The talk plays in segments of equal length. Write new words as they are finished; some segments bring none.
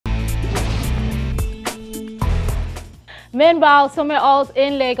Meanwhile, somewhere else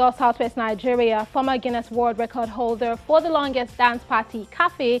in Lagos, Southwest Nigeria, former Guinness World Record holder for the longest dance party,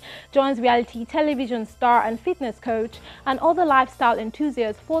 Kaffy, joins reality television star and fitness coach and other lifestyle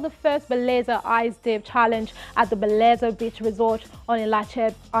enthusiasts for the first Belleza Ice Dip Challenge at the Belleza Beach Resort on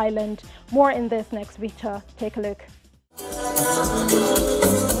Ilache Island. More in this next feature. Take a look.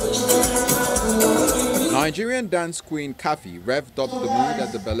 Nigerian dance queen Kaffy revved up the mood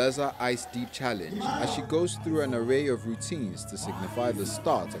at the Belleza Ice Deep Challenge as she goes through an array of routines to signify the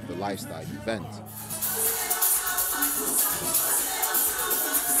start of the lifestyle event.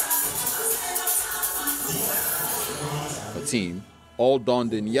 Her team, all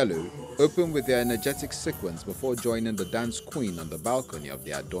donned in yellow, open with their energetic sequence before joining the dance queen on the balcony of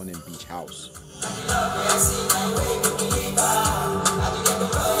the adorning beach house.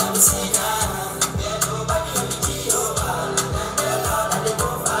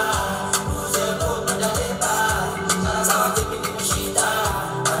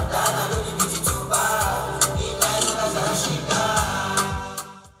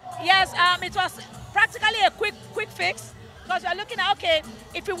 Yes, it was practically a quick fix, because we're looking at, okay,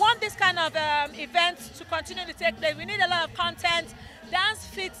 if we want this kind of events to continue to take place, we need a lot of content. Dance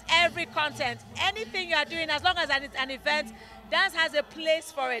fits every content. Anything you are doing, as long as it's an event, dance has a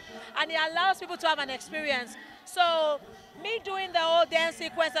place for it, and it allows people to have an experience. So me doing the whole dance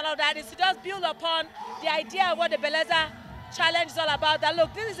sequence and all that is to just build upon the idea of what the Belleza Challenge is all about. That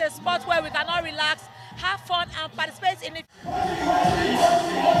look, this is a spot where we can all relax, have fun, and participate in it.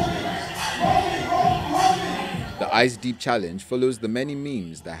 The Ice Deep Challenge follows the many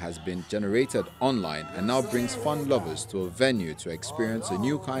memes that has been generated online and now brings fun lovers to a venue to experience a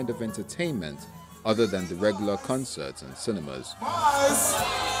new kind of entertainment other than the regular concerts and cinemas.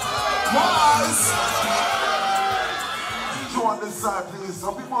 You on this side, please.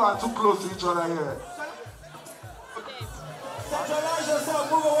 Some people are too close to each other here. Centralize yourself,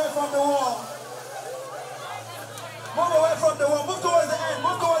 move away from the wall. Move away from the wall, move towards the end,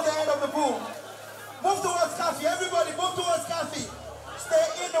 move towards the end of the pool. Move towards Kaffy, everybody, move towards Kaffy. Stay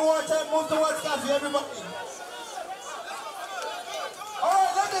in the water, move towards Kaffy, everybody.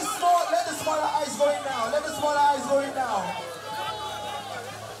 Alright, let the smaller eyes go in now. Let the smaller eyes go in now.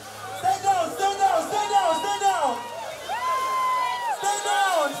 Stay down, stay down, stay down, stay down. Stay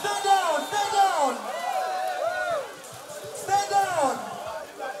down, stay down, stay down. Stay down.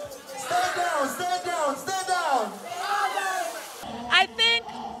 Stay down, stay down, stay down. I think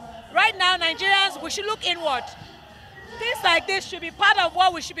right now, Nigerians, we should look inward. Things like this should be part of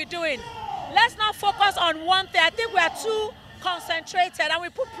what we should be doing. Let's not focus on one thing. I think we are too concentrated, and we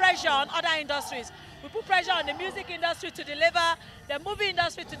put pressure on other industries. We put pressure on the music industry to deliver, the movie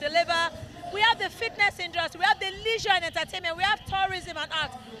industry to deliver. We have the fitness industry, we have the leisure and entertainment, we have tourism and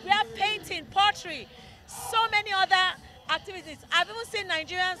art, we have painting, pottery, so many other activities. I've even seen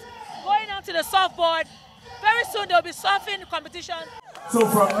Nigerians going on to the surfboard. Very soon there will be surfing competition. So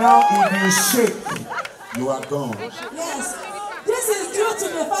from now, if you shake, you are gone. Yes, this is due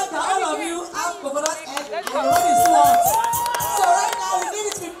to the fact that all of you have coconut egg and your body is hot. So right now we need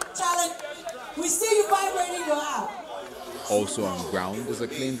it to be challenged. We see you vibrating your app. Also on ground is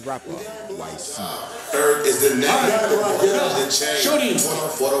acclaimed rapper YC. Earth is the name, the chain.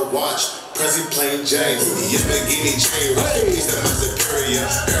 For the watch, Prezi plain Jane. Yes, Bikini chain. He's the most superior.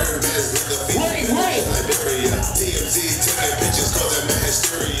 Earth is the feeling. Liberia. TMZ taking pictures causing mass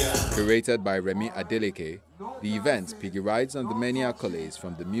hysteria. Curated by Remy Adeleke, the event piggy rides on the many accolades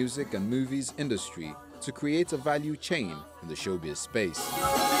from the music and movies industry to create a value chain in the showbiz space.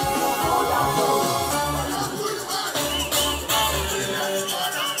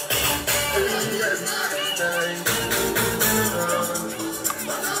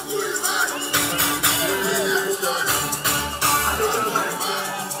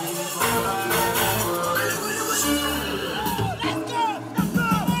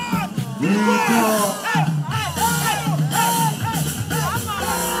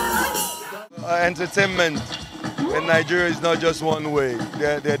 Entertainment in Nigeria is not just one way.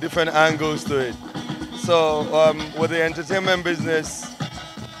 There are different angles to it. So with the entertainment business,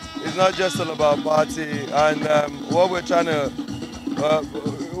 it's not just all about party. And what we're trying to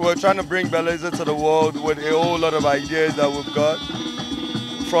bring Belleza to the world with a whole lot of ideas that we've got,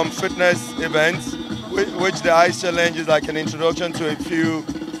 from fitness events, which the Ice Challenge is like an introduction to a few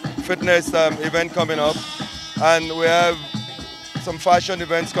fitness events coming up, and we have some fashion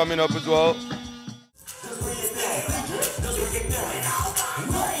events coming up as well.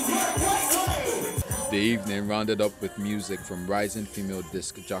 The evening rounded up with music from rising female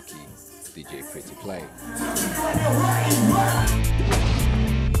disc jockey DJ Pretty Play.